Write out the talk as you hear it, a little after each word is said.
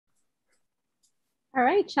All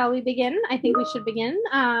right, shall we begin? I think we should begin.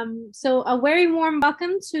 So a very warm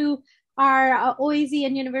welcome to our OISE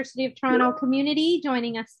and University of Toronto community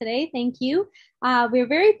joining us today. Thank you. We're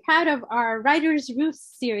very proud of our Writers'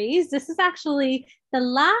 Roost series. This is actually the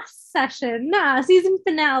last session, season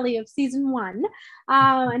finale of season one.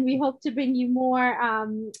 And we hope to bring you more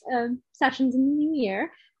sessions in the new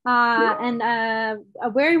year. And a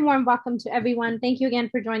very warm welcome to everyone. Thank you again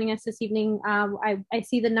for joining us this evening. I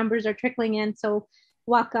see the numbers are trickling in, so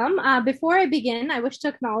welcome. Before I begin, I wish to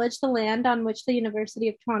acknowledge the land on which the University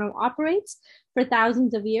of Toronto operates. For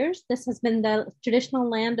thousands of years, this has been the traditional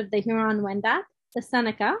land of the Huron-Wendat, the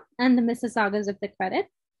Seneca, and the Mississaugas of the Credit.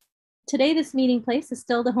 Today, this meeting place is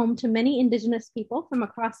still the home to many Indigenous people from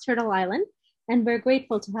across Turtle Island, and we're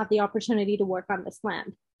grateful to have the opportunity to work on this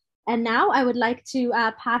land. And now I would like to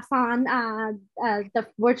pass on the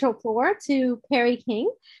virtual floor to Perry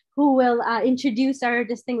King, who will introduce our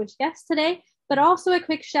distinguished guests today, but also a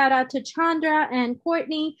quick shout out to Chandra and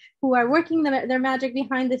Courtney, who are working their magic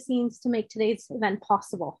behind the scenes to make today's event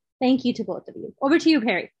possible. Thank you to both of you. Over to you,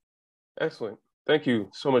 Perry. Excellent. Thank you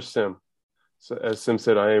so much, Sim. So, as Sim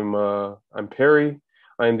said, I'm Perry.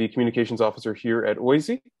 I am the communications officer here at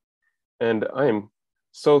OISE, and I am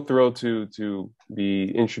so thrilled to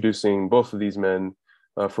be introducing both of these men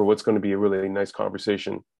for what's going to be a really nice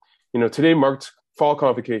conversation. You know, today marked fall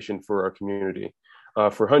convocation for our community,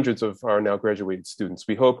 for hundreds of our now graduated students.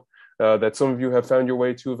 We hope that some of you have found your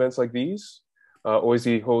way to events like these.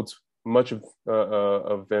 OISE holds much of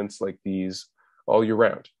events like these all year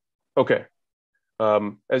round. Okay,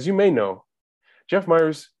 as you may know, Jeff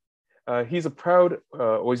Myers, he's a proud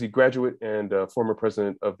OISE graduate and former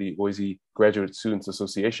president of the OISE Graduate Students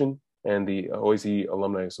Association and the OISE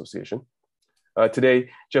Alumni Association. Today,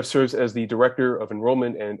 Jeff serves as the Director of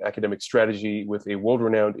Enrollment and Academic Strategy with a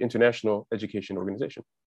world-renowned international education organization.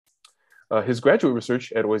 His graduate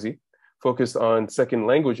research at OISE focused on second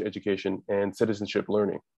language education and citizenship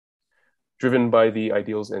learning. Driven by the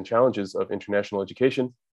ideals and challenges of international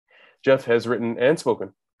education, Jeff has written and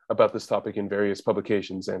spoken about this topic in various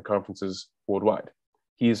publications and conferences worldwide.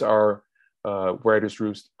 He's our Writers'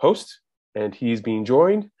 Roost host, and he's being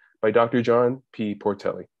joined by Dr. John P.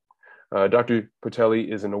 Portelli. Dr.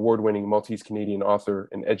 Portelli is an award-winning Maltese-Canadian author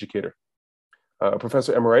and educator. A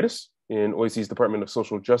professor emeritus in OISE's Department of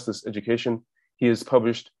Social Justice Education, he has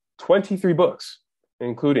published 23 books,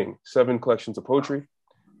 including 7 collections of poetry,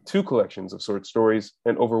 2 collections of short stories,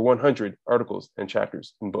 and over 100 articles and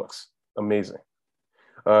chapters in books. Amazing.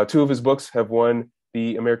 2 of his books have won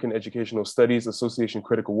the American Educational Studies Association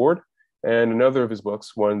Critic Award, and another of his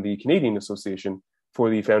books won the Canadian Association for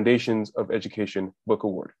the Foundations of Education Book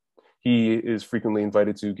Award. He is frequently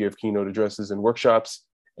invited to give keynote addresses and workshops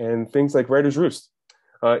and things like Writers' Roost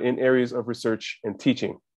in areas of research and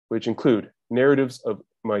teaching, which include narratives of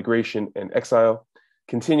migration and exile,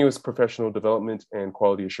 continuous professional development and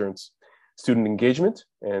quality assurance, student engagement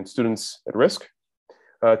and students at risk,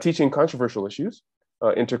 teaching controversial issues,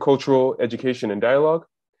 intercultural education and dialogue,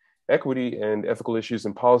 equity and ethical issues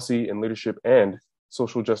in policy and leadership, and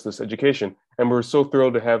social justice education. And we're so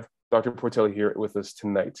thrilled to have Dr. Portelli here with us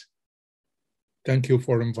tonight. Thank you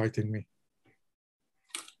for inviting me.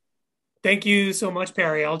 Thank you so much,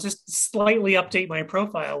 Perry. I'll just slightly update my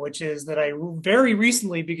profile, which is that I very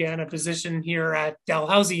recently began a position here at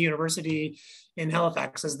Dalhousie University in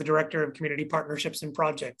Halifax as the Director of Community Partnerships and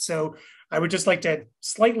Projects. So I would just like to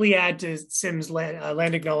slightly add to Sim's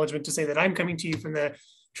land acknowledgement to say that I'm coming to you from the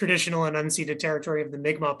traditional and unceded territory of the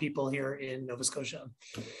Mi'kmaq people here in Nova Scotia.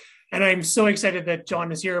 And I'm so excited that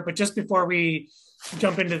John is here. But just before we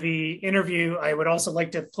jump into the interview, I would also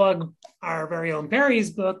like to plug our very own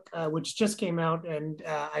Perry's book, which just came out, and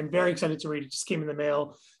I'm very excited to read it. It just came in the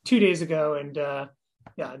mail 2 days ago, and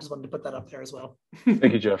yeah, I just wanted to put that up there as well.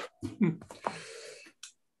 Thank you, Jeff.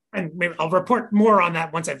 And maybe I'll report more on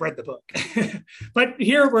that once I've read the book. But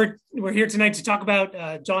here we're here tonight to talk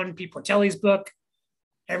about John P. Portelli's book,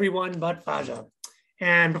 Everyone But Fajza.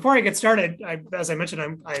 And before I get started, as I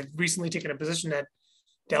mentioned, I've recently taken a position at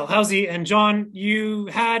Dalhousie. And John, you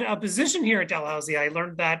had a position here at Dalhousie. I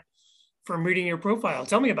learned that from reading your profile.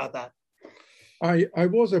 Tell me about that. I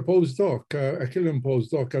was a postdoc, a Killam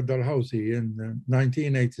postdoc at Dalhousie in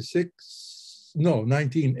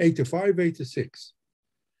 1985, 86.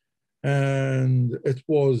 And it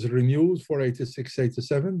was renewed for 86,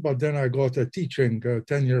 87. But then I got a teaching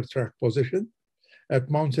tenure track position at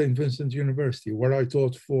Mount St. Vincent University, where I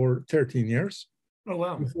taught for 13 years. Oh,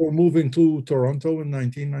 wow. Before moving to Toronto in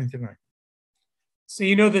 1999. So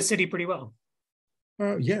you know the city pretty well?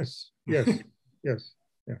 Yes.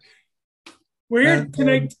 We're here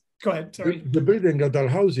tonight Go ahead, sorry. The building at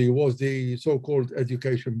Dalhousie was the so-called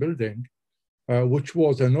education building, which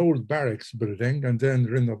was an old barracks building and then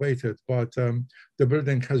renovated. But the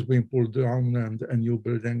building has been pulled down and a new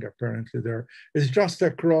building apparently there is just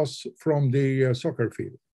across from the soccer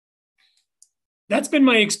field. That's been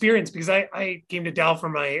my experience because I came to Dal for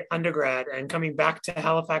my undergrad, and coming back to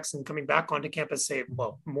Halifax and coming back onto campus, say,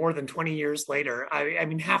 well, more than 20 years later, I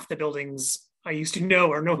mean, half the buildings I used to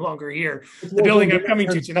know are no longer here. The building I'm coming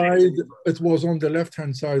to tonight. It was on the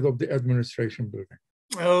left-hand side of the administration building.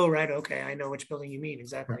 Oh, right. Okay. I know which building you mean.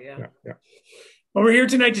 Exactly. Yeah. Yeah. Well, we're here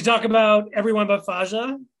tonight to talk about Everyone But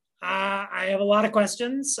Fajza. I have a lot of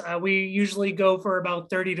questions. We usually go for about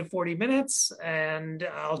 30 to 40 minutes, and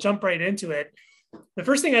I'll jump right into it. The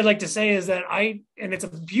first thing I'd like to say is that and it's a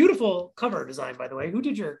beautiful cover design, by the way. Who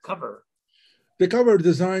did your cover? The cover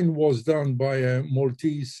design was done by a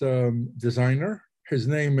Maltese designer. His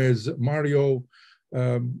name is Mario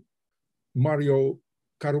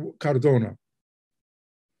Cardona.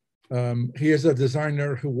 He is a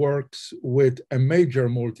designer who works with a major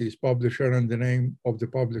Maltese publisher, and the name of the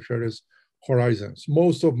publisher is Horizons.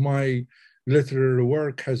 Most of my literary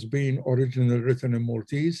work has been originally written in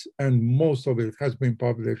Maltese, and most of it has been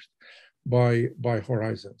published by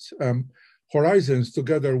Horizons. Horizons,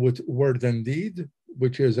 together with Word and Deed,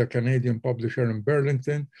 which is a Canadian publisher in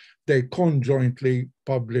Burlington, they conjointly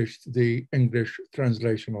published the English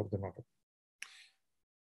translation of the novel.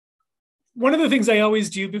 One of the things I always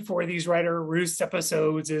do before these Writer Roost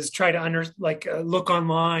episodes is try to look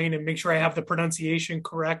online and make sure I have the pronunciation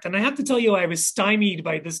correct. And I have to tell you, I was stymied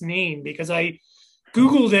by this name because I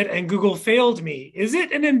Googled it and Google failed me. Is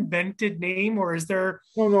it an invented name, or is there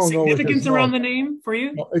significance around the name for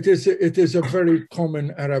you? No, it is a very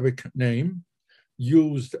common Arabic name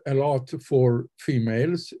used a lot for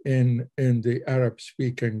females in the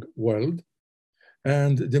Arab-speaking world.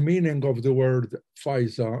 And the meaning of the word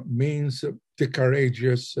Fajza means the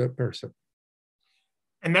courageous person.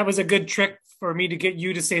 And that was a good trick for me to get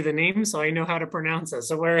you to say the name, so I know how to pronounce it.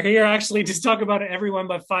 So we're here actually to talk about Everyone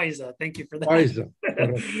But Fajza. Thank you for that. Fajza.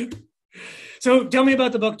 So tell me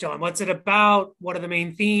about the book, John. What's it about? What are the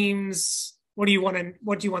main themes? What do you want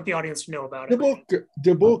the audience to know about it?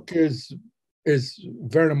 The book is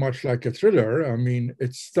very much like a thriller. I mean,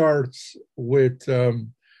 it starts with a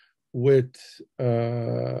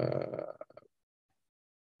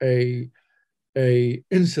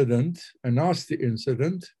nasty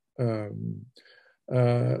incident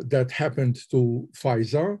that happened to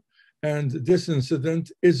Fajza, and this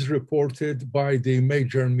incident is reported by the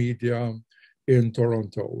major media in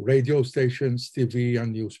Toronto, radio stations, TV,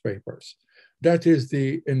 and newspapers. That is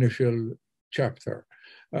the initial chapter.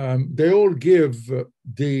 They all give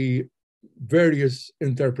the various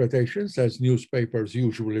interpretations, as newspapers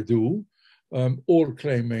usually do, all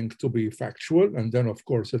claiming to be factual. And then, of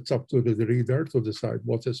course, it's up to the reader to decide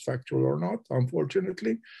what is factual or not,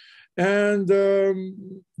 unfortunately. And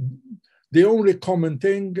the only common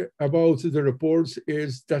thing about the reports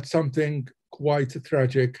is that something quite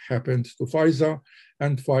tragic happened to Fajza,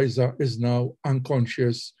 and Fajza is now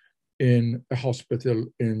unconscious in a hospital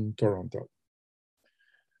in Toronto.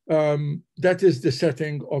 That is the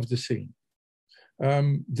setting of the scene.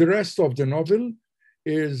 The rest of the novel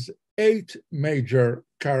is 8 major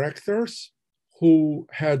characters who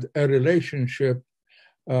had a relationship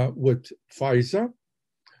with Fajza,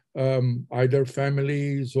 either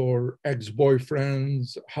families or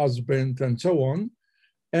ex-boyfriends, husband, and so on.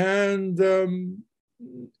 And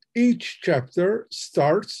each chapter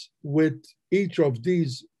starts with each of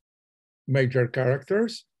these major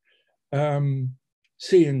characters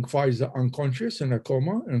seeing Fajza unconscious in a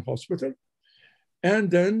coma in hospital. And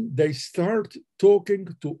then they start talking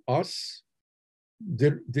to us,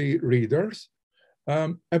 the readers,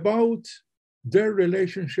 about their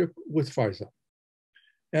relationship with Fajza.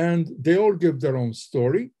 And they all give their own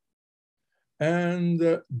story.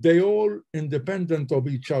 And they all, independent of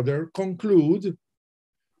each other, conclude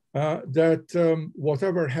that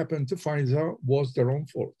whatever happened to Fajza was their own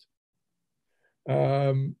fault.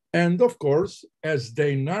 And of course, as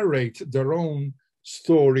they narrate their own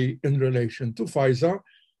story in relation to Fajza,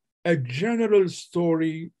 a general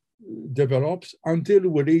story develops until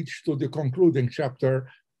we reach to the concluding chapter,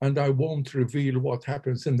 and I won't reveal what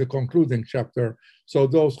happens in the concluding chapter. So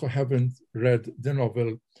those who haven't read the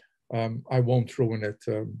novel, I won't ruin it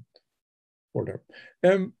for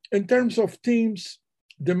them. In terms of themes,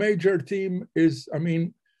 the major theme is,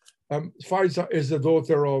 Fajza is the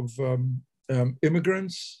daughter of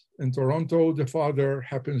immigrants in Toronto. The father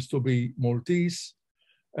happens to be Maltese,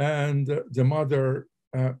 and the mother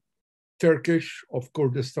Turkish of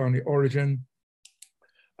Kurdistani origin.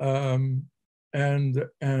 and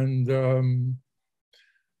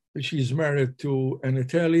she's married to an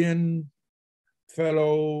Italian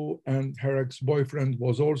fellow, and her ex-boyfriend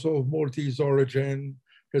was also of Maltese origin.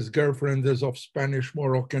 His girlfriend is of Spanish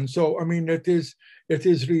Moroccan. So, I mean, it is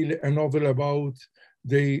really a novel about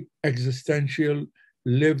the existential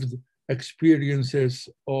lived experiences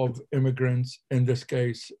of immigrants, in this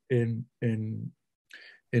case in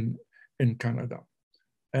Canada.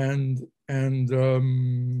 And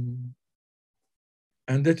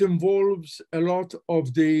it involves a lot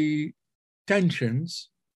of the tensions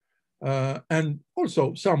and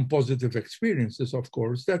also some positive experiences, of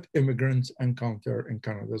course, that immigrants encounter in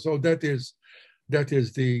Canada. So that is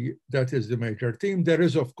the major theme. There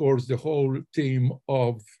is, of course, the whole theme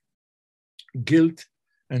of guilt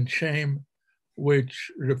and shame, which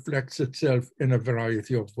reflects itself in a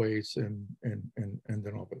variety of ways in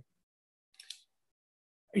the novel.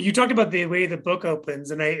 You talked about the way the book opens,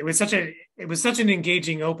 and it was such an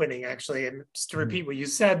engaging opening, actually. And just to repeat what you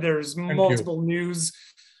said, there's multiple news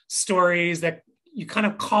stories that you kind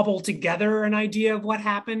of cobble together an idea of what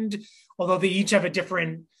happened, although they each have a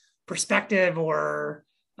different perspective or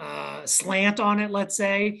slant on it, let's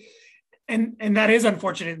say. And that is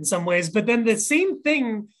unfortunate in some ways. But then the same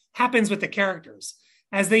thing happens with the characters.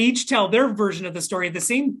 As they each tell their version of the story, the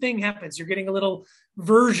same thing happens. You're getting a little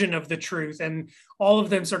version of the truth, and all of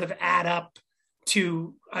them sort of add up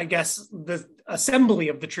to, I guess, the assembly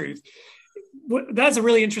of the truth. That's a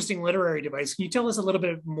really interesting literary device. Can you tell us a little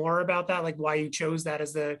bit more about that, like why you chose that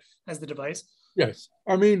as the device? Yes,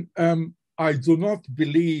 I mean, I do not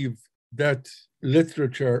believe that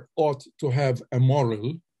literature ought to have a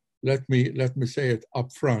moral. Let me say it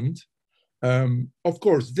up front. Of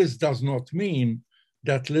course, this does not mean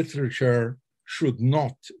that literature should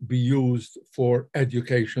not be used for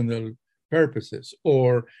educational purposes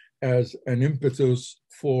or as an impetus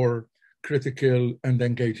for critical and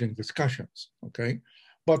engaging discussions, okay?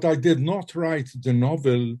 But I did not write the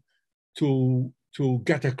novel to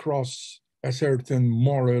get across a certain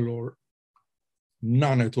moral, or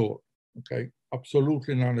none at all, okay?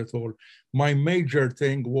 Absolutely none at all. My major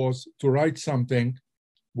thing was to write something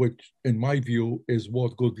which, in my view, is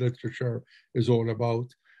what good literature is all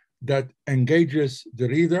about, that engages the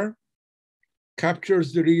reader,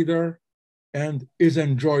 captures the reader, and is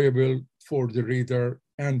enjoyable for the reader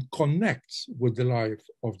and connects with the life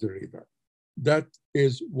of the reader. That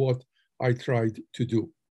is what I tried to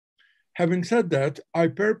do. Having said that, I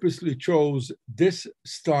purposely chose this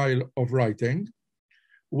style of writing,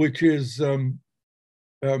 which is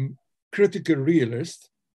critical realist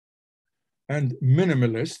and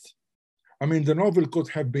minimalist. I mean, the novel could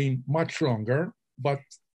have been much longer, but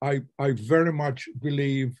I very much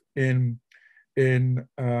believe in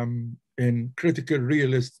critical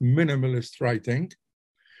realist, minimalist writing,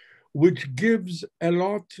 which gives a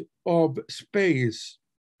lot of space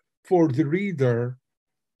for the reader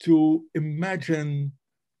to imagine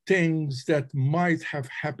things that might have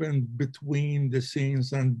happened between the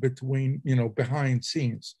scenes and between, behind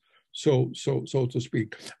scenes, so to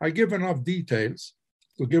speak. I give enough details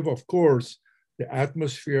to give, of course, the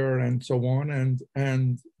atmosphere and so on,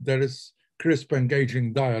 and there is crisp,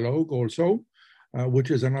 engaging dialogue also, which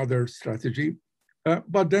is another strategy.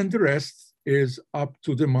 But then the rest is up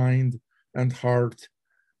to the mind and heart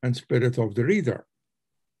and spirit of the reader.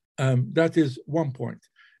 That is one point.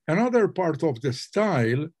 Another part of the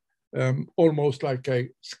style, almost like a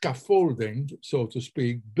scaffolding, so to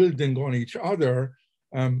speak, building on each other,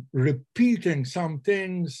 repeating some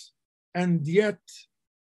things, and yet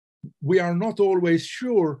we are not always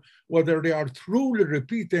sure whether they are truly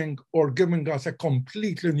repeating or giving us a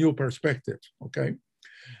completely new perspective, okay?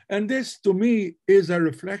 And this, to me, is a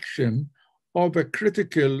reflection of a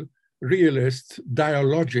critical realist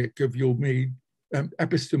dialogic, if you may,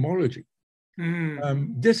 epistemology.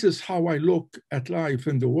 This is how I look at life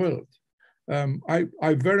in the world.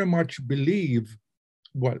 I very much believe,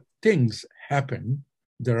 well, things happen,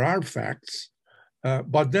 there are facts,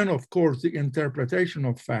 but then, of course, the interpretation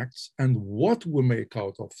of facts and what we make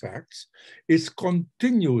out of facts is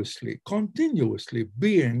continuously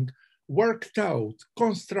being worked out,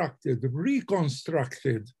 constructed,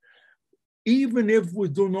 reconstructed. Even if we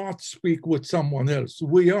do not speak with someone else,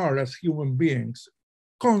 we are, as human beings,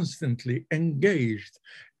 constantly engaged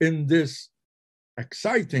in this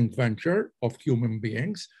exciting venture of human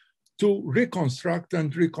beings to reconstruct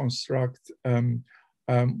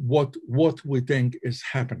what we think is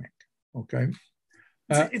happening, okay?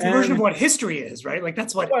 It's a version of what history is, right? Like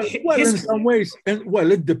that's what well history in some ways, and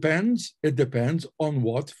well, it depends. It depends on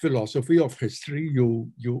what philosophy of history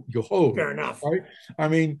you hold. Fair enough. Right? I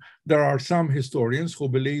mean, there are some historians who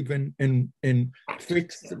believe in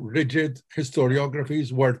fixed, rigid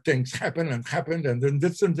historiographies where things happen and happened, and then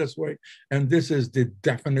this and this way, and this is the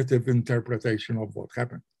definitive interpretation of what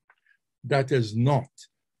happened. That is not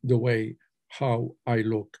the way how I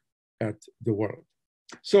look at the world.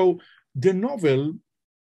 So the novel,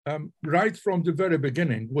 right from the very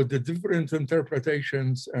beginning, with the different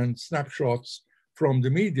interpretations and snapshots from the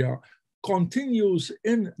media, continues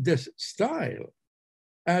in this style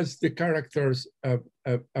as the characters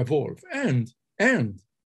evolve. And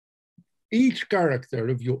each character,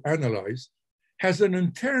 if you analyze, has an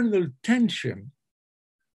internal tension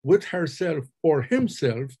with herself or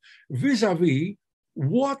himself vis-a-vis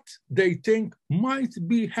what they think might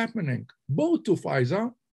be happening, both to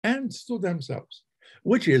Fajza and to themselves,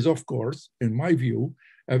 which is, of course, in my view,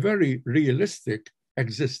 a very realistic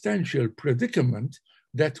existential predicament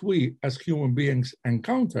that we as human beings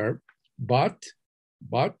encounter. But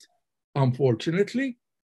unfortunately,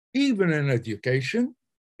 even in education,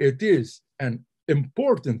 it is an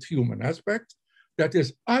important human aspect that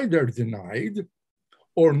is either denied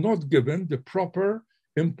or not given the proper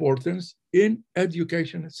importance in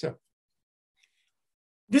education itself.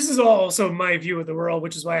 This is also my view of the world,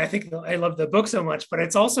 which is why I think I love the book so much, but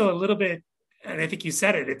it's also a little bit, and I think you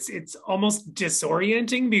said it, it's almost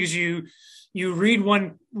disorienting because you read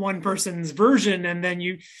one person's version and then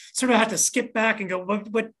you sort of have to skip back and go,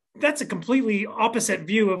 but that's a completely opposite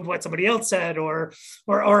view of what somebody else said, or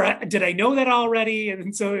did I know that already?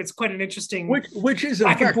 And so it's quite an interesting which is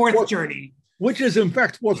back and forth journey. Which is in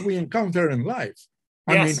fact what we encounter in life.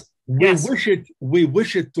 I mean, we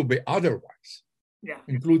wish it to be otherwise,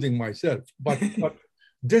 including myself. But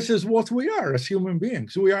this is what we are as human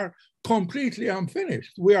beings. We are completely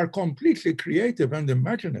unfinished. We are completely creative and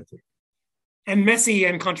imaginative. And messy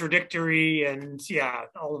and contradictory and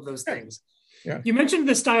all of those things. Yeah. You mentioned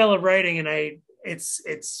the style of writing, and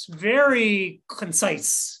it's very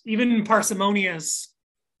concise, even parsimonious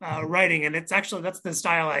writing, and that's the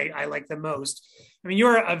style I like the most. I mean,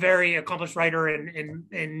 you're a very accomplished writer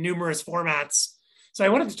in numerous formats, so I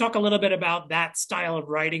wanted to talk a little bit about that style of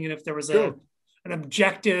writing, and if there was an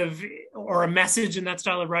objective or a message in that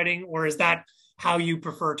style of writing, or is that how you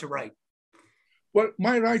prefer to write? Well,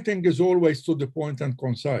 my writing is always to the point and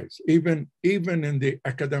concise, even in the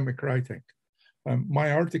academic writing.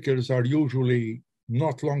 My articles are usually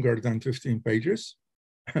not longer than 15 pages.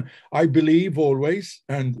 I believe always,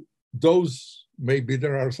 and those, maybe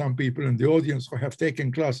there are some people in the audience who have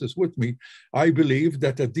taken classes with me, I believe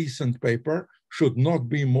that a decent paper should not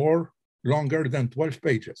be more longer than 12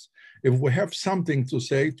 pages. If we have something to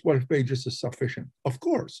say, 12 pages is sufficient. Of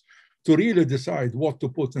course, to really decide what to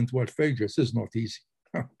put in 12 pages is not easy,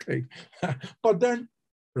 okay? But then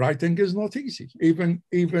writing is not easy,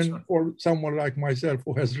 even for someone like myself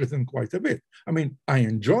who has written quite a bit. I mean, I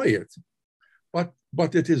enjoy it,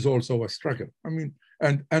 but it is also a struggle. I mean,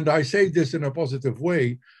 and I say this in a positive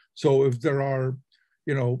way. So if there are,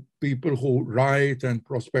 people who write and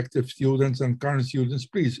prospective students and current students,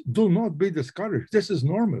 please do not be discouraged. This is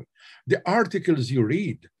normal. The articles you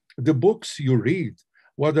read, the books you read,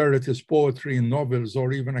 whether it is poetry, novels,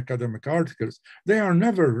 or even academic articles, they are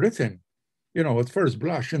never written at first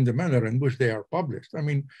blush in the manner in which they are published. I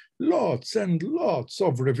mean, lots and lots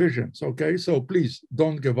of revisions, okay? So please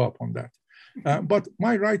don't give up on that. But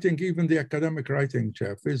my writing, even the academic writing,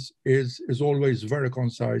 Jeff, is always very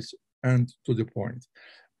concise and to the point.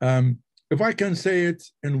 If I can say it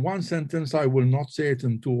in one sentence, I will not say it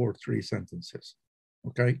in 2 or 3 sentences,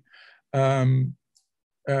 okay?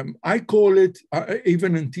 I call it,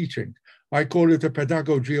 even in teaching, I call it a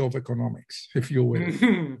pedagogy of economics, if you will.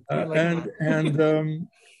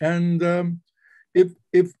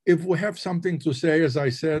 If we have something to say, as I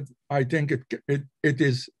said, I think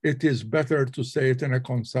it is better to say it in a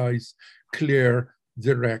concise, clear,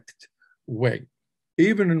 direct way.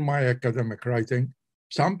 Even in my academic writing,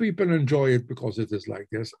 some people enjoy it because it is like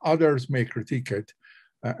this. Others may critique it,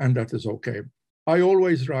 and that is okay. I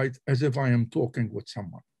always write as if I am talking with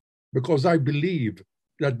someone, because I believe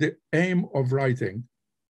that the aim of writing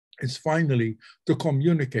is finally to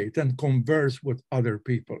communicate and converse with other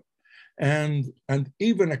people. And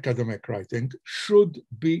even academic writing should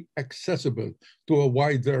be accessible to a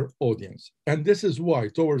wider audience. And this is why,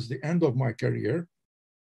 towards the end of my career,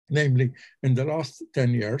 namely in the last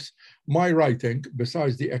 10 years, my writing,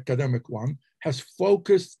 besides the academic one, has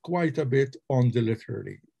focused quite a bit on the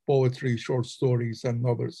literary, poetry, short stories, and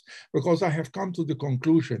novels, because I have come to the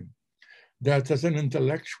conclusion that as an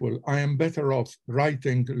intellectual, I am better off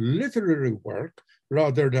writing literary work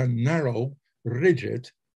rather than narrow, rigid,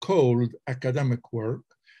 cold academic work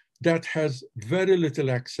that has very little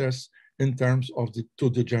access in terms of to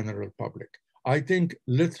the general public. I think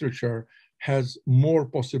literature has more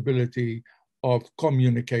possibility of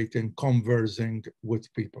communicating, conversing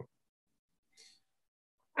with people.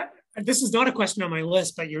 This is not a question on my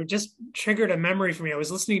list, but you just triggered a memory for me. I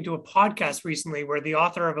was listening to a podcast recently where the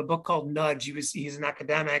author of a book called Nudge, he's an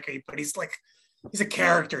academic, but he's a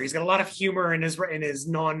character. He's got a lot of humor in his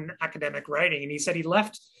non-academic writing. And he said he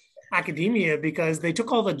left academia because they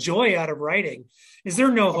took all the joy out of writing. Is there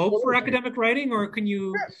no hope for academic writing, or can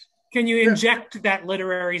you inject that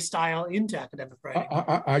literary style into academic writing?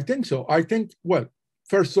 I think so. I think, well,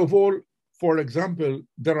 first of all, for example,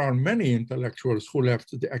 there are many intellectuals who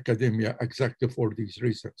left the academia exactly for these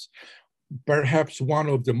reasons. Perhaps one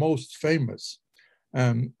of the most famous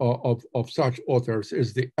of such authors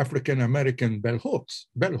is the African-American Bell Hooks.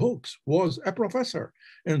 Bell Hooks was a professor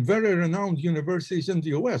in very renowned universities in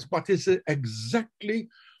the US, but it's exactly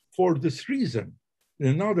for this reason.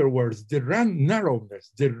 In other words, the narrowness,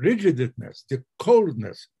 the rigidness, the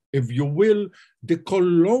coldness, if you will, the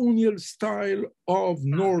colonial style of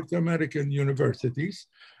North American universities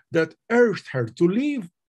that urged her to leave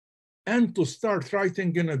and to start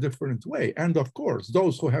writing in a different way. And of course,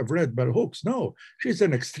 those who have read Bell Hooks know she's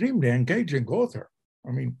an extremely engaging author.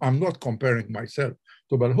 I mean, I'm not comparing myself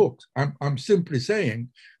to Bell Hooks. I'm simply saying,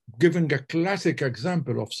 giving a classic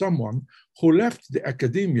example of someone who left the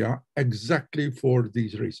academia exactly for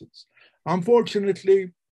these reasons.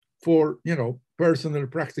 Unfortunately, for personal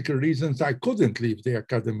practical reasons, I couldn't leave the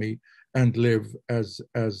academy and live as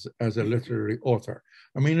a literary author.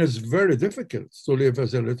 I mean, it's very difficult to live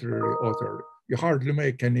as a literary author. You hardly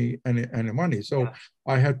make any money. So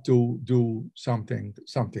I had to do something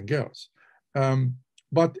else.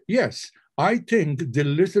 But yes, I think the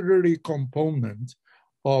literary component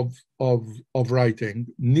of writing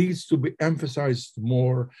needs to be emphasized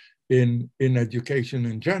more in education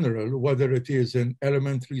in general, whether it is in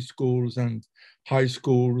elementary schools and high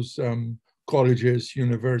schools, colleges,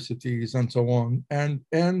 universities, and so on. And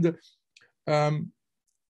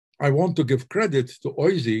I want to give credit to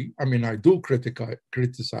OISE. I mean, I do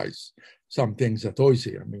criticize some things at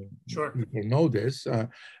OISE. I mean, sure, people know this,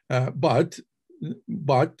 but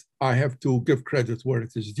I have to give credit where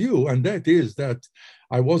it is due, and that is that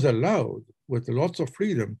I was allowed, with lots of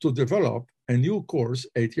freedom, to develop a new course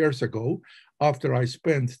 8 years ago, after I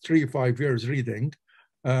spent 5 years reading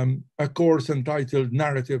a course entitled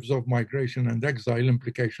Narratives of Migration and Exile,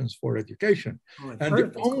 Implications for Education. And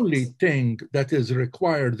the only thing that is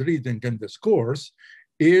required reading in this course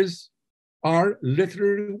are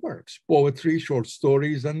literary works, poetry, short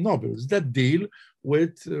stories, and novels that deal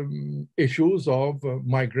with issues of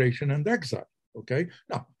migration and exile, okay?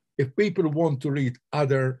 Now, if people want to read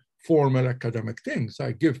other formal academic things,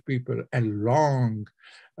 I give people a long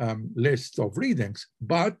list of readings,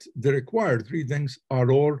 but the required readings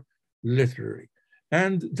are all literary.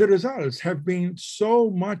 And the results have been so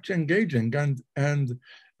much engaging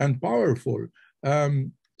and powerful.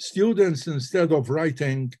 Students, instead of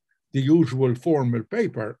writing the usual formal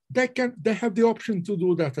paper, they have the option to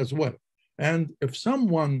do that as well. And if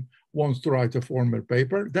someone wants to write a formal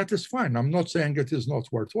paper, that is fine. I'm not saying it is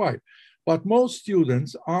not worthwhile, but most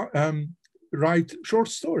students write short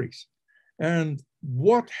stories. And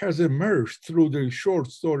what has emerged through the short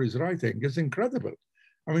stories writing is incredible.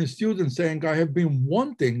 I mean, students saying, I have been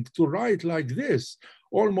wanting to write like this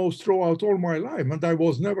almost throughout all my life, and I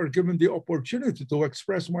was never given the opportunity to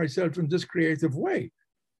express myself in this creative way.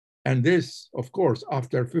 And this, of course,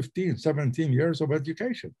 after 15, 17 years of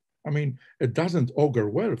education. I mean, it doesn't augur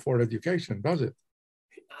well for education, does it?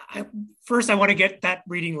 First, I want to get that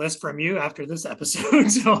reading list from you after this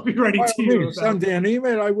episode, so I'll be ready to send an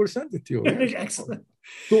email. I will send it to you. Yes. Excellent.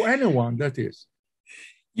 To anyone, that is.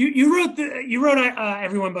 You wrote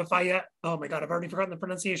everyone but Fajza. Oh my God, I've already forgotten the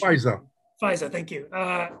pronunciation. Fajza, thank you.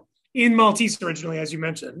 In Maltese originally, as you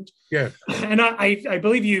mentioned. Yeah. And I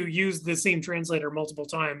believe you used the same translator multiple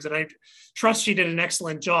times, and I trust she did an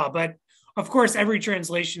excellent job. But of course, every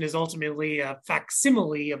translation is ultimately a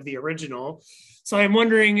facsimile of the original. So I'm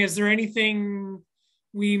wondering, is there anything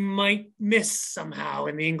we might miss somehow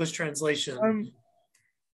in the English translation?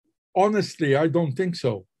 Honestly, I don't think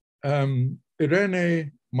so.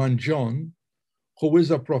 Irene Manjon, who is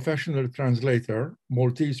a professional translator,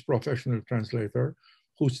 Maltese professional translator,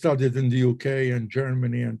 who studied in the UK and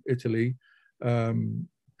Germany and Italy,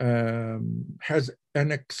 has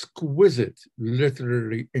an exquisite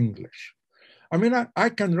literary English. I mean, I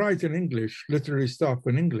can write in English, literary stuff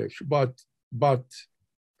in English, but but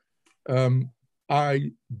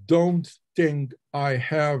I don't think I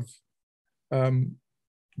have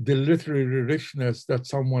the literary richness that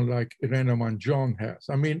someone like Irena Manjon has.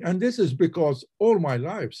 I mean, and this is because all my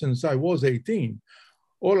life, since I was 18,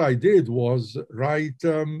 all I did was write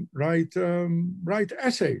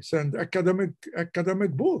essays and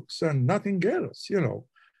academic books and nothing else, you know.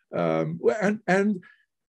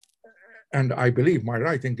 And I believe my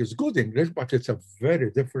writing is good English, but it's a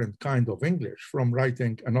very different kind of English from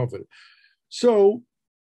writing a novel. So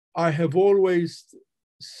I have always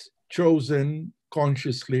chosen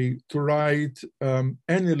consciously to write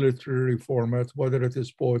any literary format, whether it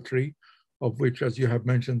is poetry, of which, as you have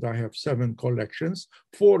mentioned, I have 7 collections,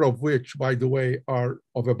 4 of which, by the way, are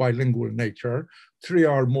of a bilingual nature. 3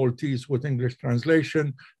 are Maltese with English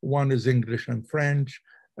translation, 1 is English and French.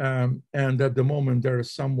 And at the moment, there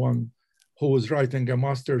is someone who is writing a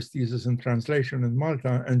master's thesis in translation in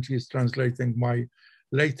Malta, and she's translating my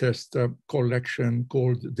latest collection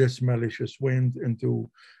called This Malicious Wind into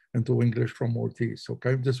English from Maltese.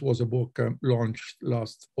 Okay, this was a book launched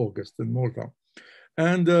last August in Malta.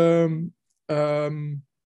 And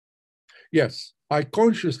yes, I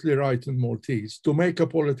consciously write in Maltese to make a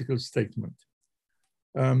political statement.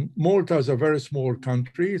 Malta is a very small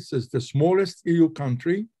country. It's the smallest EU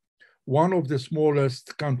country, one of the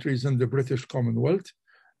smallest countries in the British Commonwealth,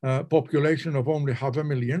 population of only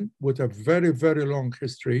 500,000, with a very, very long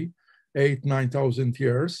history, 9,000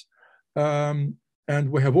 years. And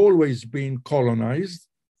we have always been colonized.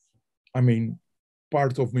 I mean,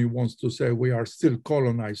 part of me wants to say we are still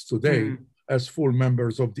colonized today as full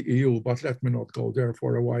members of the EU, but let me not go there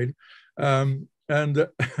for a while. And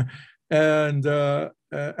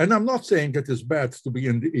I'm not saying it is bad to be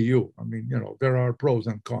in the EU. I mean, you know, there are pros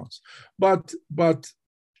and cons. But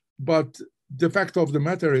the fact of the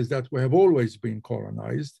matter is that we have always been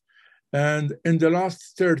colonized. And in the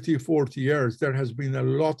last 30, 40 years, there has been a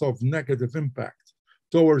lot of negative impact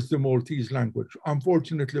towards the Maltese language,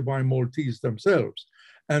 unfortunately by Maltese themselves.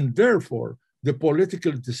 And therefore, the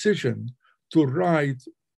political decision to write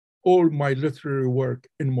all my literary work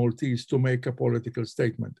in Maltese to make a political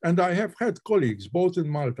statement. And I have had colleagues, both in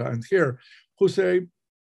Malta and here, who say,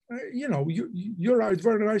 you know, you write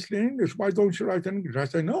very nicely in English. Why don't you write in English? I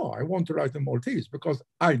say, no, I want to write in Maltese because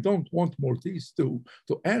I don't want Maltese to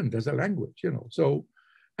end as a language, you know. So,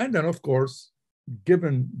 and then of course,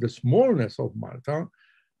 given the smallness of Malta,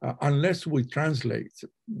 unless we translate,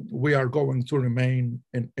 we are going to remain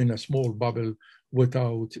in a small bubble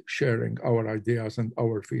without sharing our ideas and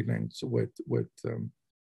our feelings with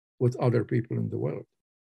other people in the world.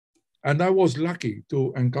 And I was lucky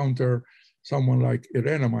to encounter someone like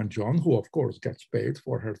Irena Manjon, who of course gets paid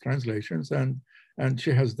for her translations, and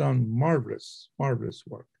she has done marvelous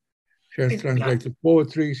work. She has translated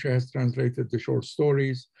poetry, she has translated the short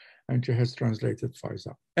stories, and she has translated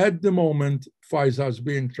Fajza. At the moment, Fajza is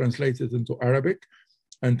being translated into Arabic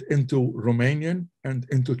and into Romanian and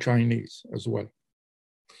into Chinese as well.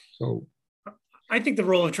 So I think the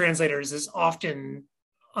role of translators is often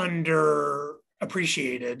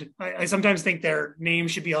underappreciated. I sometimes think their name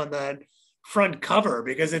should be on the front cover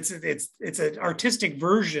because it's an artistic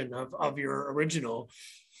version of your original.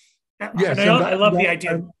 Yes, and I love the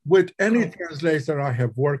idea. With any translator I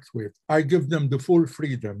have worked with, I give them the full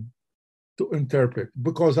freedom to interpret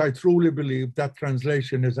because I truly believe that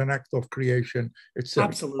translation is an act of creation itself.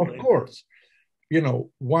 Absolutely. Of course, you know,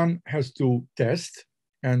 one has to test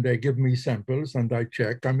and they give me samples and I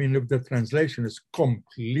check. I mean, if the translation is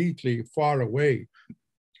completely far away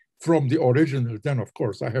from the original, then of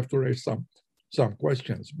course I have to raise some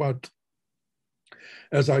questions. But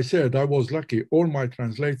as I said, I was lucky. All my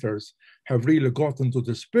translators have really gotten to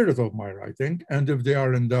the spirit of my writing. And if they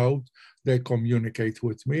are in doubt, they communicate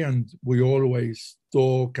with me and we always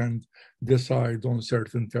talk and decide on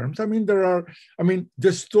certain terms. I mean,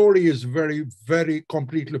 the story is very, very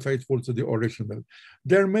completely faithful to the original.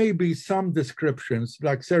 There may be some descriptions,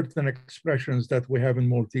 like certain expressions that we have in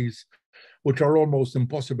Maltese, which are almost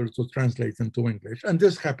impossible to translate into English. And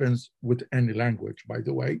this happens with any language, by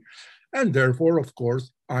the way. And therefore, of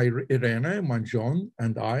course, Irena, Manjon,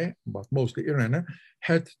 and I, but mostly Irena,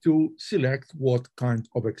 had to select what kind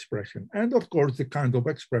of expression. And of course, the kind of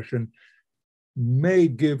expression may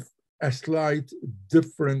give a slight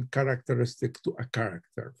different characteristic to a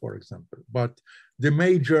character, for example. But the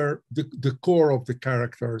core of the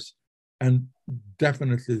characters and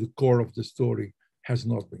definitely the core of the story has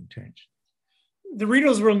not been changed. The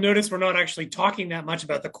readers will notice we're not actually talking that much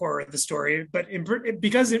about the core of the story, but in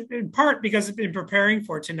part because in preparing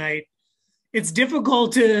for tonight, it's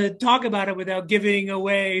difficult to talk about it without giving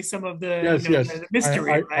away some of the, Yes, yes. the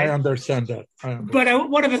mystery, I right? understand that. But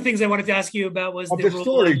one of the things I wanted to ask you about was Of the the role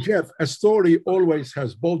story, of, Jeff, a story always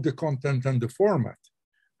has both the content and the format.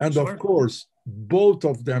 And of Sure. course, both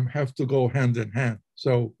of them have to go hand in hand.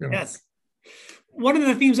 So, Yes. One of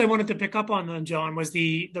the themes I wanted to pick up on, then, John, was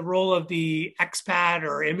the role of the expat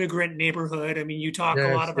or immigrant neighborhood. I mean, you talk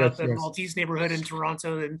a lot yes, about yes, the yes, Maltese neighborhood in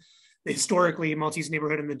Toronto and the historically Maltese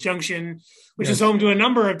neighborhood in the Junction, which is yes, home to a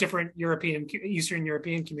number of different Eastern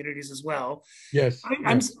European communities as well. yes,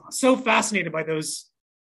 I'm yes. so fascinated by those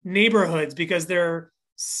neighborhoods because they're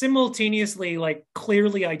simultaneously like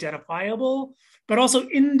clearly identifiable, but also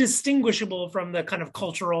indistinguishable from the kind of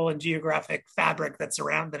cultural and geographic fabric that's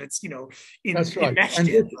around that it's That's right. enmeshed in.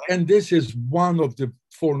 Right? And this is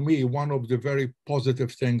for me, one of the very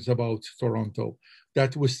positive things about Toronto,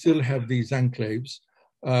 that we still have these enclaves.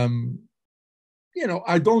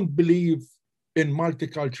 I don't believe in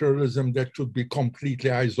multiculturalism that should be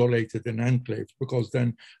completely isolated in enclaves, because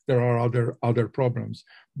then there are other problems.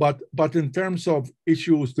 But in terms of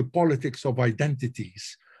issues, the politics of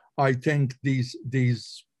identities, I think these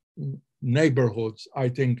neighborhoods, I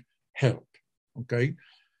think, help. Okay.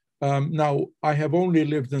 Now, I have only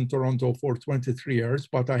lived in Toronto for 23 years,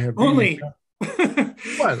 but I have only.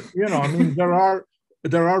 Well, I mean, there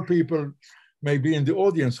are people maybe in the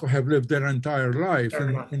audience who have lived their entire life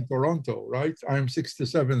in Toronto, right? I'm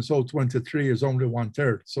 67, so 23 is only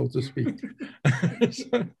 1/3, so to speak.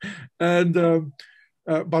 And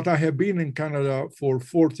but I have been in Canada for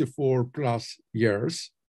 44 plus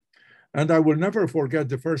years. And I will never forget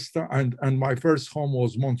the first time, and my first home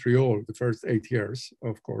was Montreal, the first 8 years,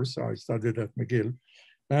 of course. I studied at McGill.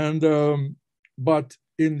 But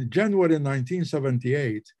in January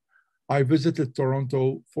 1978, I visited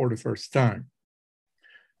Toronto for the first time.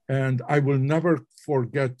 And I will never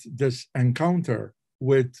forget this encounter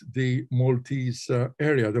with the Maltese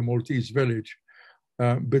area, the Maltese village,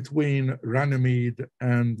 between Runnymede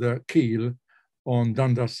and Keele on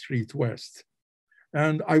Dundas Street West.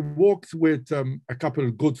 And I walked with a couple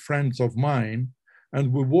of good friends of mine,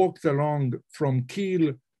 and we walked along from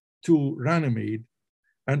Keele to Runnymede,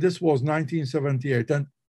 and this was 1978. And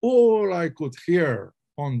all I could hear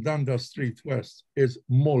on Dundas Street West is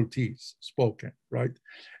Maltese spoken, right?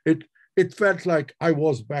 It felt like I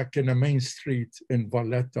was back in a main street in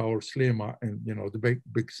Valletta or Slema, and the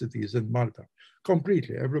big cities in Malta.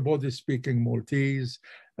 Completely, everybody speaking Maltese,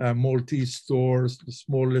 Maltese stores, the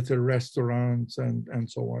small little restaurants, and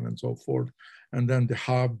so on and so forth. And then the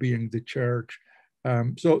hub being the church.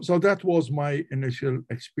 So that was my initial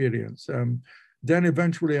experience. Then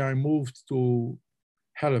eventually I moved to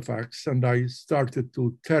Halifax, and I started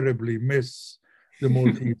to terribly miss the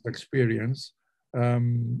Maltese experience.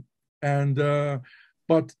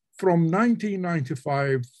 But from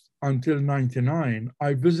 1995 until 99,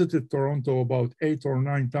 I visited Toronto about 8 or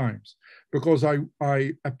 9 times, because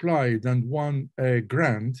I applied and won a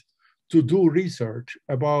grant to do research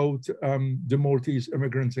about the Maltese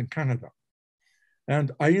immigrants in Canada.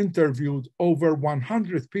 And I interviewed over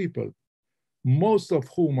 100 people, most of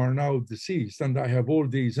whom are now deceased. And I have all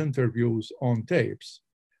these interviews on tapes,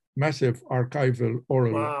 massive archival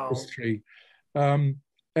oral history.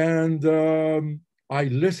 I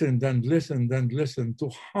listened and listened and listened to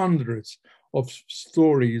hundreds of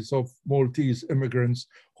stories of Maltese immigrants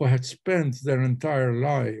who had spent their entire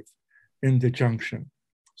life in the Junction.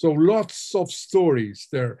 So lots of stories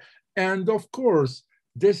there. And of course,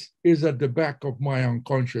 this is at the back of my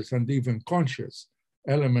unconscious and even conscious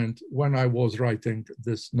element when I was writing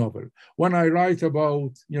this novel. When I write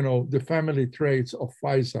about, the family traits of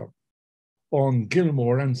Fajza on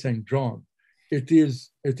Gilmore and St. John, it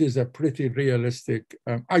is a pretty realistic.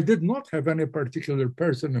 I did not have any particular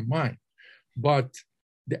person in mind, but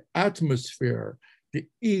the atmosphere, the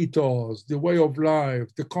ethos, the way of life,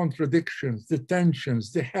 the contradictions, the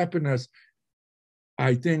tensions, the happiness,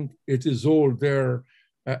 I think it is all there,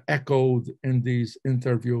 echoed in these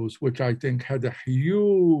interviews, which I think had a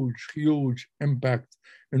huge, huge impact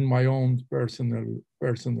in my own personal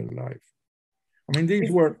life. I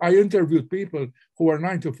mean, I interviewed people who were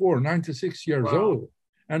 94, 96 years old,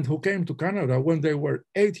 and who came to Canada when they were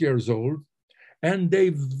 8 years old. And they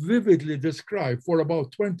vividly described for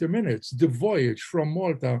about 20 minutes the voyage from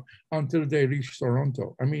Malta until they reached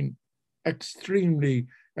Toronto. I mean, extremely,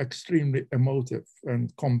 extremely emotive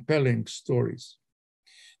and compelling stories.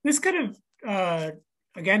 This kind of,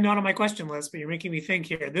 again, not on my question list, but you're making me think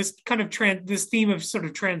here. This kind of this theme of sort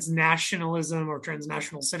of transnationalism or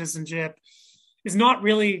transnational citizenship is not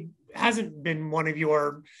really, hasn't been one of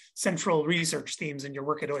your central research themes in your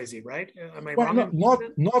work at OISE, right? Am I wrong?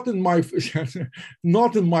 Not in my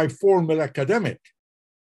not in my formal academic,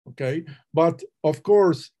 okay. But of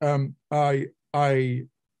course, I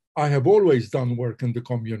have always done work in the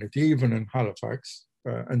community, even in Halifax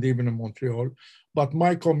and even in Montreal. But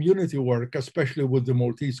my community work, especially with the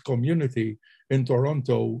Maltese community in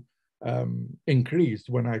Toronto, increased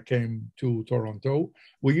when I came to Toronto.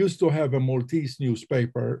 We used to have a Maltese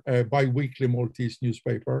newspaper, a bi-weekly Maltese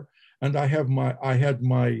newspaper, and I had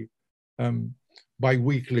my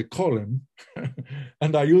bi-weekly column,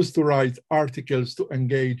 and I used to write articles to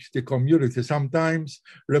engage the community, sometimes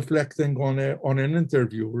reflecting on an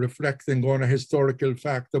interview, reflecting on a historical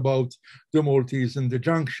fact about the Maltese and the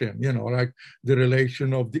Junction, like the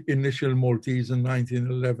relation of the initial Maltese in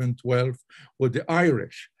 1911-12 with the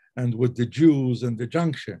Irish and with the Jews and the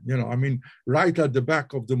Junction. I mean, right at the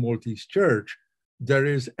back of the Maltese church, there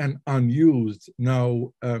is an unused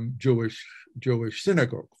now Jewish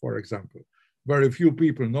synagogue, for example. Very few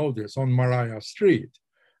people know this, on Mariah Street,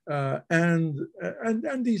 and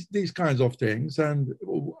these kinds of things, and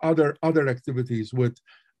other activities with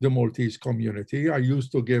the Maltese community. I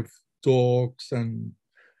used to give talks and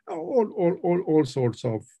all sorts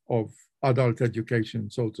of adult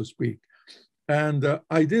education, so to speak. And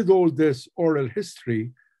I did all this oral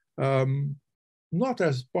history, not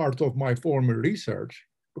as part of my formal research,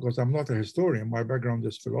 because I'm not a historian. My background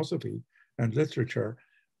is philosophy and literature.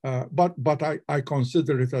 But I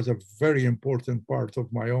consider it as a very important part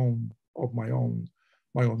of my own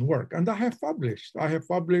work. And I have published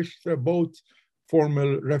both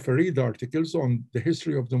formal refereed articles on the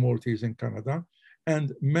history of the Maltese in Canada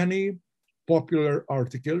and many popular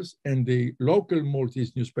articles in the local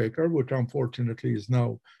Maltese newspaper, which unfortunately is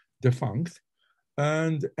now defunct,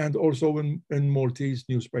 and also in Maltese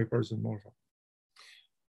newspapers in Malta.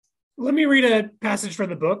 Let me read a passage from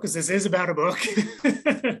the book, because this is about a book.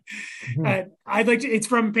 I'd like to, it's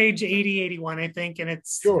from page 80, 81, I think, and it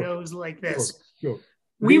goes like this. Sure.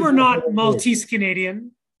 We were not Maltese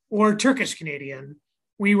Canadian or Turkish Canadian.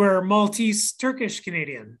 We were Maltese Turkish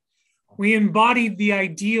Canadian. We embodied the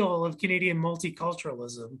ideal of Canadian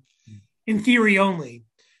multiculturalism, in theory only.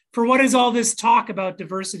 For what is all this talk about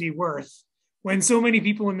diversity worth, when so many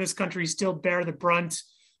people in this country still bear the brunt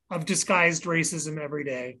of disguised racism every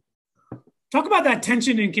day? Talk about that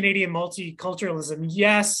tension in Canadian multiculturalism.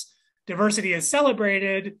 Yes, diversity is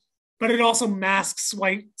celebrated, but it also masks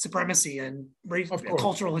white supremacy and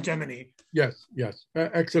cultural hegemony. Yes.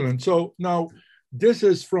 Excellent. So now this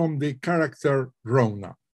is from the character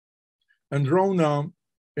Rona. And Rona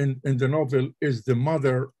in the novel is the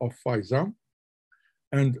mother of Fajza.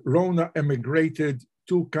 And Rona emigrated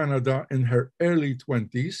to Canada in her early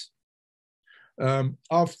 20s.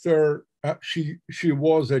 After she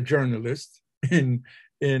was a journalist in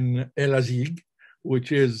Elazig,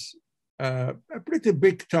 which is a pretty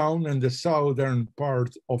big town in the southern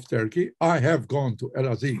part of Turkey. I have gone to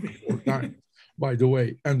Elazig 4 times, by the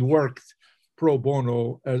way, and worked pro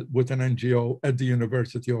bono with an NGO at the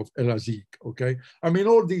University of Elazig, okay? I mean,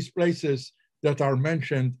 all these places that are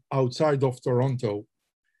mentioned outside of Toronto,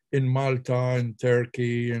 in Malta, in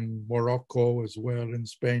Turkey, in Morocco as well, in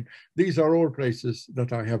Spain. These are all places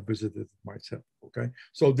that I have visited myself, okay?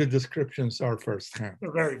 So the descriptions are firsthand.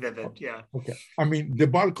 They're very vivid, yeah. Okay. I mean, the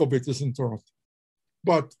bulk of it is in Toronto,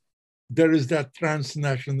 but there is that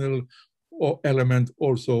transnational element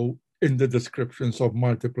also in the descriptions of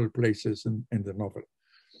multiple places in the novel.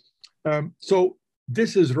 So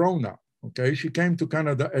this is Rona, okay? She came to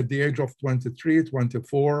Canada at the age of 23,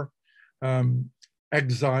 24,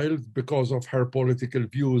 exiled because of her political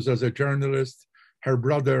views as a journalist. Her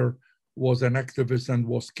brother was an activist and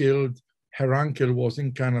was killed. Her uncle was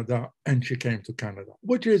in Canada, and she came to Canada,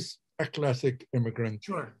 which is a classic immigrant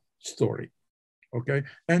story, okay?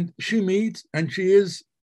 And she meets, and she is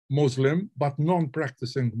Muslim, but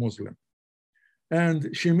non-practicing Muslim.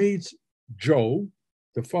 And she meets Joe,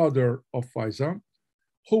 the father of Fajza,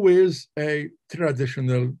 who is a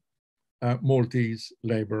traditional Maltese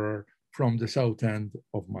laborer from the south end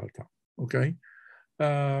of Malta, okay?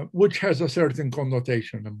 Which has a certain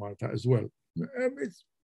connotation in Malta as well.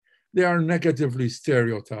 They are negatively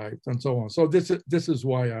stereotyped and so on. So this is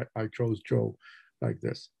why I chose Joe like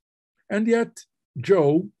this. And yet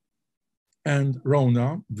Joe and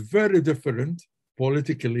Rona, very different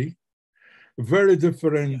politically, very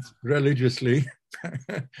different religiously.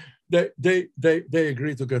 they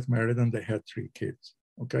agreed to get married, and they had 3 kids,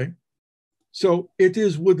 okay? So it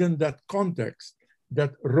is within that context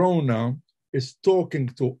that Rona is talking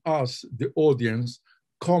to us, the audience,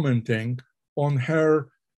 commenting on her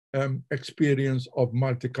experience of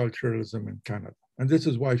multiculturalism in Canada. And this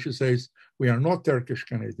is why she says, we are not Turkish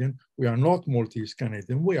Canadian, we are not Maltese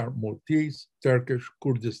Canadian, we are Maltese, Turkish,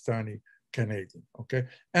 Kurdistani Canadian, okay?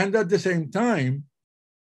 And at the same time,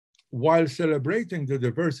 while celebrating the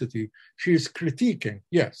diversity, she is critiquing,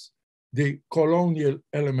 yes, the colonial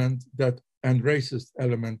element and racist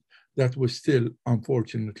element that we still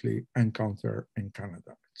unfortunately encounter in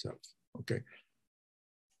Canada itself, okay?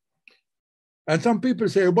 And some people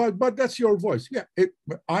say, but that's your voice. Yeah,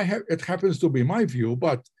 it happens to be my view,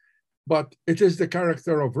 but it is the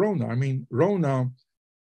character of Rona. I mean, Rona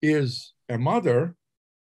is a mother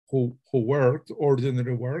who worked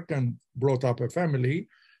ordinary work and brought up a family,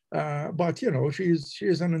 but you know,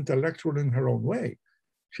 she's an intellectual in her own way.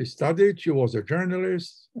 She studied. She was a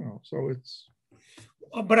journalist. You know, so it's.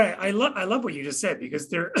 But I love what you just said, because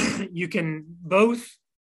there you can both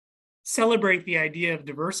celebrate the idea of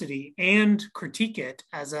diversity and critique it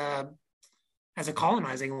as a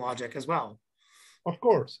colonizing logic as well. Of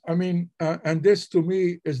course, I mean, and this to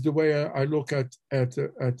me is the way I look at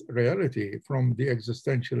reality from the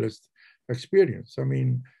existentialist experience. I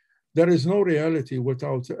mean, there is no reality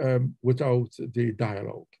without the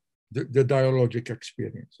dialogue, the dialogic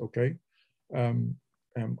experience. Okay,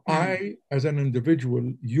 I as an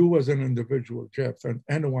individual, you as an individual, Jeff, and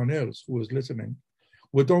anyone else who is listening,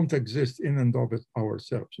 we don't exist in and of it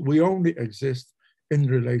ourselves. We only exist in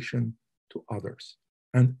relation to others.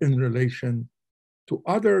 And in relation to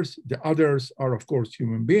others, the others are, of course,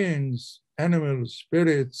 human beings, animals,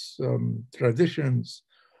 spirits, traditions,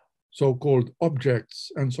 so-called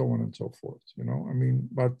objects, and so on and so forth. You know, I mean,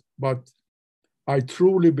 but I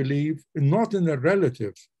truly believe not in a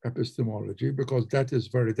relative epistemology, because that is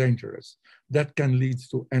very dangerous. That can lead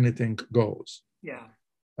to anything goes. Yeah.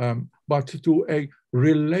 But to a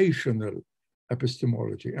relational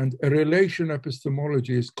epistemology. And a relational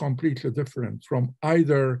epistemology is completely different from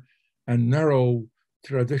either a narrow,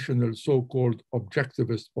 traditional, so-called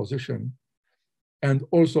objectivist position, and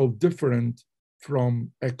also different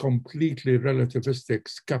from a completely relativistic,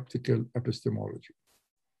 skeptical epistemology.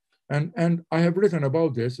 And I have written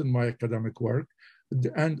about this in my academic work.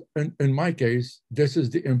 And in my case, this is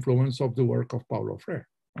the influence of the work of Paulo Freire.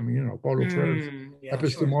 I mean, you know, Paulo Freire's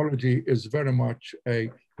epistemology is very much a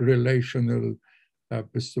relational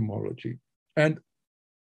epistemology. And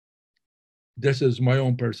this is my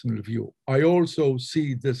own personal view. I also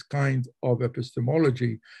see this kind of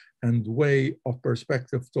epistemology and way of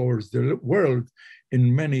perspective towards the world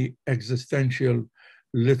in many existential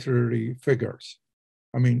literary figures.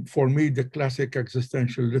 I mean, for me, the classic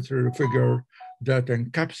existential literary figure that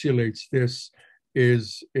encapsulates this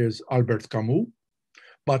is Albert Camus,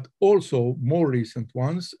 but also more recent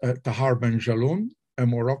ones, Tahar Ben Jaloun, a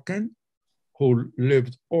Moroccan who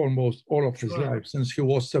lived almost all of his life since he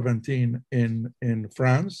was 17 in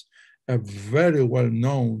France, a very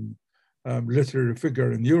well-known literary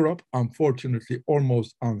figure in Europe, unfortunately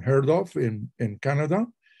almost unheard of in Canada,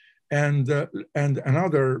 and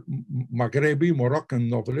another Maghrebi Moroccan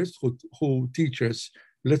novelist who teaches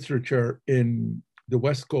literature in the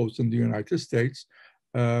West Coast in the United States,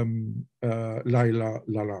 Laila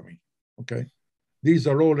Lalami, okay? These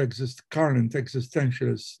are all current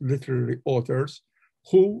existentialist literary authors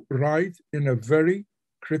who write in a very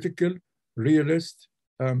critical, realist,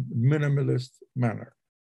 minimalist manner.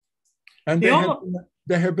 And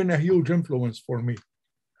they have been a huge influence for me.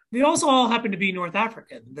 They also all happen to be North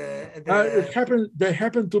African. They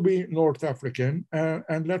happen to be North African,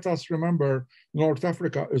 and let us remember, North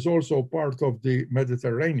Africa is also part of the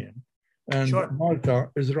Mediterranean, and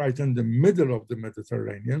Malta is right in the middle of the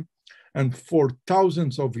Mediterranean. And for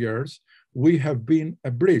thousands of years, we have been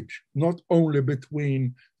a bridge, not only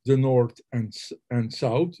between the North and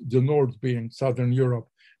South, the North being Southern Europe,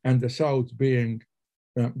 and the South being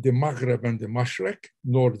the Maghreb and the Mashrek,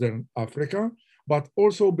 Northern Africa, but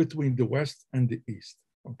also between the West and the East,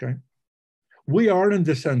 okay? We are in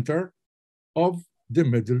the center of the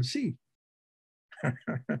Middle Sea.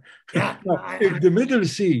 Yeah. Now, if the Middle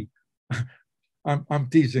Sea, I'm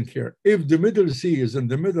teasing here, if the Middle Sea is in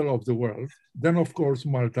the middle of the world, then of course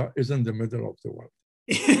Malta is in the middle of the world.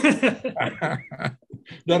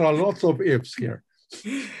 There are lots of ifs here.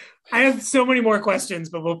 I have so many more questions,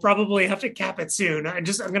 but we'll probably have to cap it soon. I'm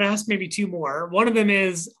going to ask maybe two more. One of them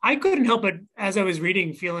is, I couldn't help but, as I was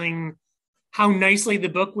reading, feeling how nicely the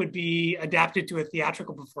book would be adapted to a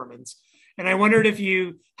theatrical performance. And I wondered if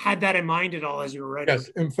you had that in mind at all as you were writing. Yes,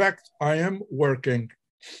 in fact, I am working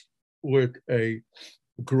with a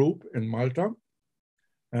group in Malta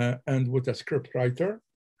and with a scriptwriter,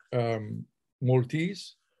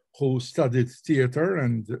 Maltese, who studied theater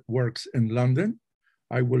and works in London.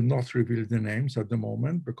 I will not reveal the names at the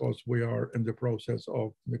moment because we are in the process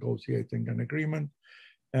of negotiating an agreement.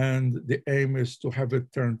 And the aim is to have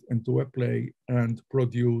it turned into a play and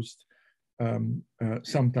produced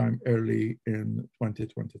sometime early in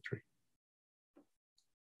 2023.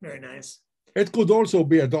 Very nice. It could also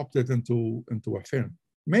be adopted into a film.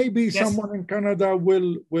 Maybe someone in Canada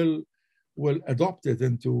will adopt it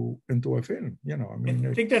into a film. You know, I mean,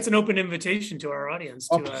 I think that's an open invitation to our audience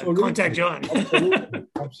to contact John.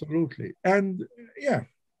 Absolutely. And yeah,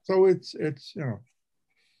 so it's you know.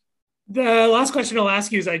 The last question I'll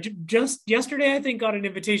ask you is, I just yesterday, I think, got an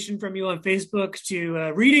invitation from you on Facebook to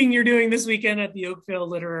a reading you're doing this weekend at the Oakville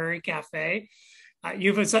Literary Cafe.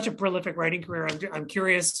 You've had such a prolific writing career. I'm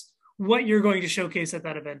curious what you're going to showcase at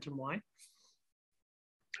that event and why.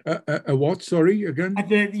 What? Sorry, again?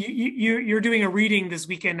 You're doing a reading this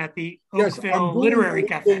weekend at the Oakville Literary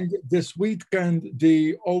Cafe. This weekend,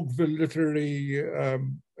 the Oakville Literary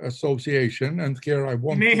Association, and here I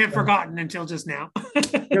want. You may have forgotten until just now.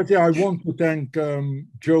 I want to thank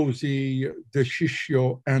Josie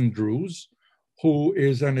DeCiccio Andrews, who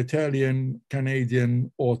is an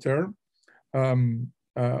Italian-Canadian author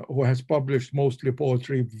who has published mostly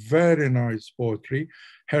poetry, very nice poetry.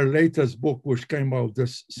 Her latest book, which came out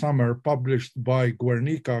this summer, published by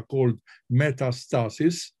Guernica, called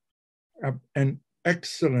Metastasis, an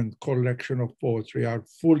excellent collection of poetry. I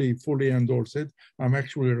fully endorse it. I'm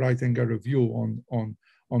actually writing a review on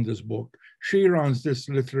this book. She runs this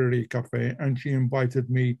literary cafe, and she invited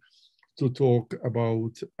me to talk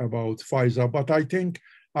about Fajza. But I think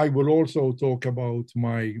I will also talk about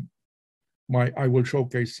I will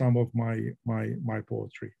showcase some of my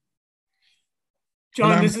poetry.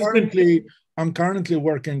 John, I'm currently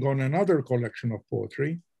working on another collection of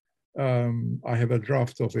poetry. I have a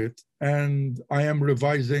draft of it, and I am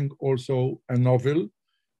revising also a novel,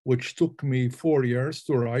 which took me 4 years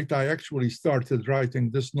to write. I actually started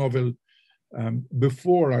writing this novel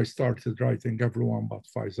before I started writing Everyone But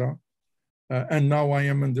Fajza. And now I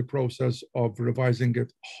am in the process of revising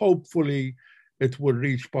it. Hopefully, it will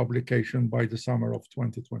reach publication by the summer of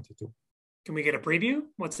 2022. Can we get a preview?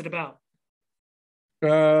 What's it about?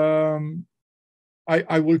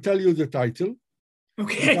 I will tell you the title.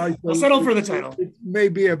 Okay, I'll settle for the title. It may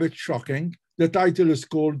be a bit shocking. The title is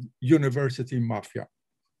called University Mafia.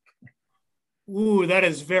 Ooh, that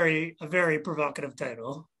is a very provocative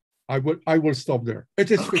title. I will stop there. It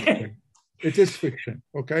is fiction. It is fiction.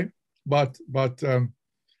 Okay, but yeah.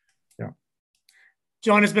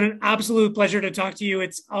 John, it's been an absolute pleasure to talk to you.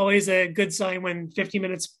 It's always a good sign when 50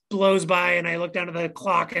 minutes blows by and I look down at the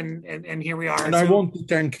clock and here we are. And I want to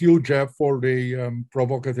thank you, Jeff, for the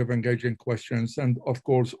provocative, engaging questions. And of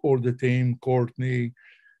course, all the team, Courtney,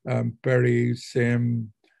 Perry,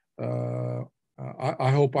 Sim. I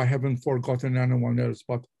hope I haven't forgotten anyone else,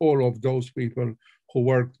 but all of those people who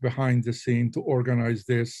worked behind the scene to organize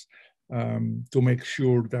this, to make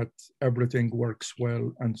sure that everything works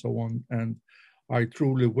well and so on. And I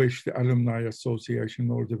truly wish the Alumni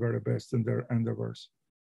Association all the very best in their endeavors.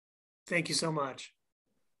 Thank you so much.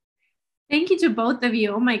 Thank you to both of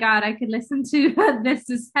you. Oh my God, I could listen to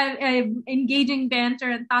this engaging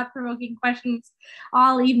banter and thought-provoking questions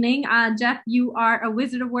all evening. Jeff, you are a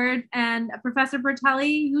wizard of words, and Professor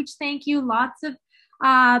Portelli, huge thank you. Lots of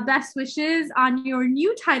best wishes on your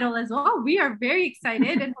new title as well. We are very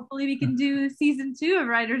excited, and hopefully we can do season 2 of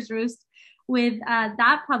Writer's Roost with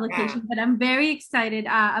that publication. But I'm very excited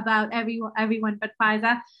about everyone but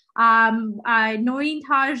Fajza. Noreen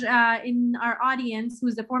Taj in our audience,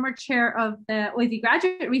 who's the former chair of the OISI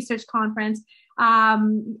Graduate Research Conference,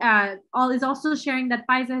 is also sharing that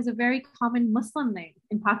Fajza is a very common Muslim name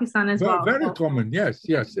in Pakistan as well. Very common, yes.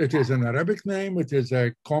 It is an Arabic name. It is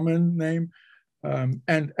a common name, and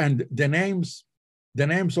the names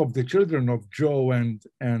of the children of Joe and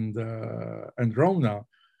Rona,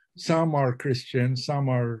 some are Christian, some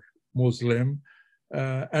are Muslim,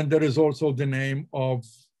 and there is also the name of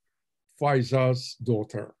Fajza's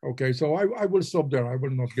daughter. Okay, so I will stop there. I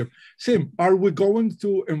will not give. Sim, are we going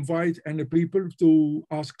to invite any people to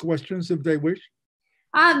ask questions if they wish?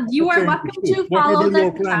 You are welcome to follow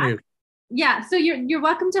the chat. Yeah, so you're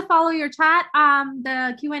welcome to follow your chat,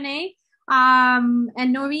 the Q&A.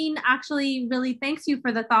 And Noreen actually really thanks you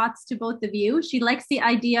for the thoughts to both of you. She likes the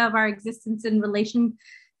idea of our existence in relation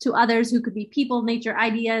to others who could be people, nature,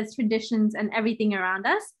 ideas, traditions, and everything around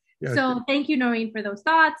us. Yes. So thank you, Noreen, for those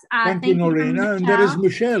thoughts. Thank you, Noreen. And there is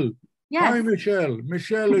Michelle. Yes. Hi, Michelle.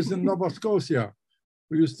 Michelle is in Nova Scotia.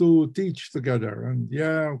 We used to teach together. And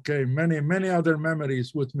many other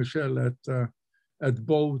memories with Michelle at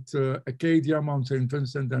both Acadia, Mount St.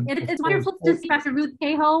 Vincent. And it's wonderful to see Professor Ruth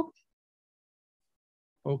Cahill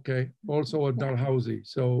Okay. Also at Dalhousie.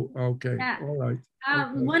 So, okay. Yeah. All right.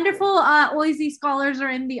 Okay. Wonderful OISI scholars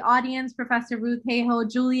are in the audience. Professor Ruth Hayhoe,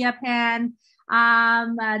 Julia Pan,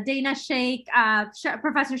 Dana Sheikh,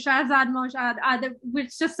 Professor Shahzad Moshad.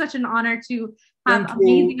 It's just such an honor to have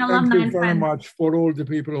amazing alumni Thank and you very friends. much for all the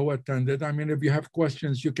people who attended. I mean, if you have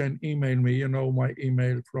questions, you can email me. You know my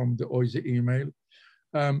email from the OISI email.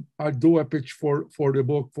 I do a pitch for the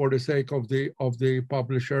book for the sake of the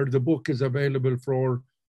publisher. The book is available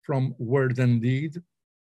from Word and Deed.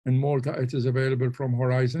 In Malta, it is available from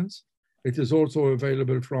Horizons. It is also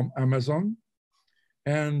available from Amazon.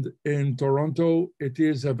 And in Toronto, it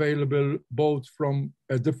is available both from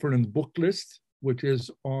a different book list, which is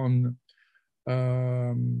in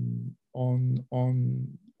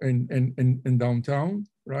downtown,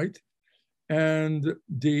 right? And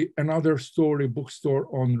another story bookstore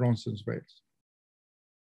on Ronsons-Vales.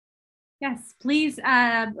 Yes, please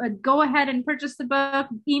go ahead and purchase the book.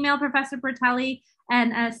 Email Professor Portelli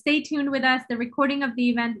and stay tuned with us. The recording of the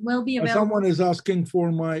event will be available. Someone is asking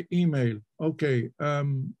for my email. Okay,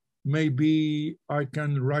 maybe I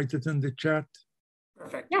can write it in the chat.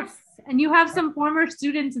 Perfect. Yes, and you have some former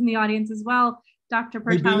students in the audience as well, Dr.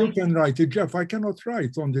 Portelli. Maybe you can write it, Jeff. I cannot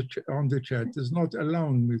write on the chat. It's not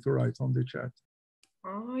allowing me to write on the chat.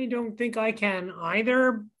 I don't think I can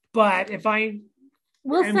either, but if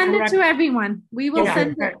we'll send it to everyone. We will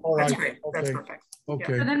send it. All right. That's great. Okay. That's perfect.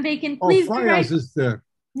 Okay. So then they can please. Fajza is there.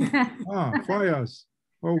 Fajza.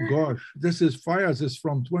 Oh gosh, Fajza is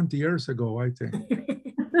from 20 years ago, I think.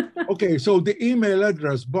 Okay, so the email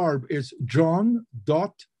address, Barb, is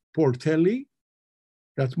john.portelli.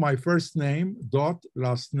 That's my first name,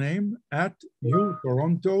 last name,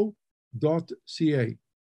 @utoronto.ca.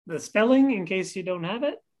 The spelling, in case you don't have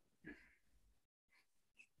it.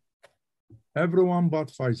 Everyone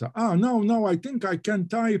but Fajza. No, I think I can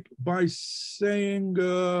type by saying,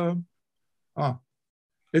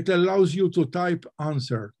 it allows you to type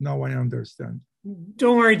answer. Now I understand.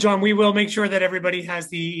 Don't worry, John. We will make sure that everybody has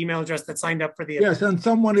the email address that signed up for the event. Yes, and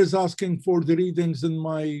someone is asking for the readings in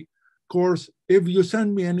my course. If you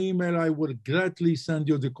send me an email, I will gladly send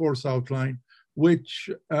you the course outline, which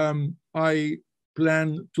I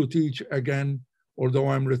plan to teach again, although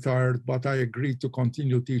I'm retired, but I agreed to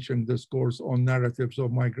continue teaching this course on narratives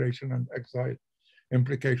of migration and exile,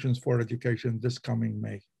 implications for education this coming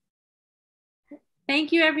May.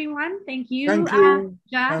 Thank you, everyone. Thank you. Thank you.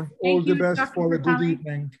 Jeff. And all the best Dr. for a good Portelli.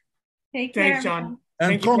 evening. Take care. Thanks, John.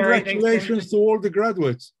 And Thank you, congratulations to all the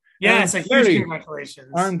graduates. Yes, and a Perry, huge congratulations.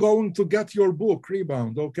 I'm going to get your book,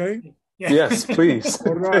 Rebound, okay? Yeah. Yes, please.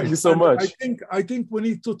 All right. Thank you so much. I think we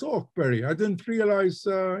need to talk, Perry. I didn't realize,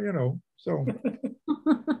 so.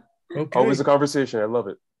 Okay. Always a conversation. I love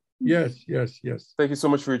it. Yes. Thank you so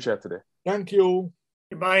much for your chat today. Thank you.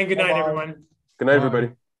 Goodbye and good night, everyone. Good night,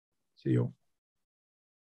 everybody. See you.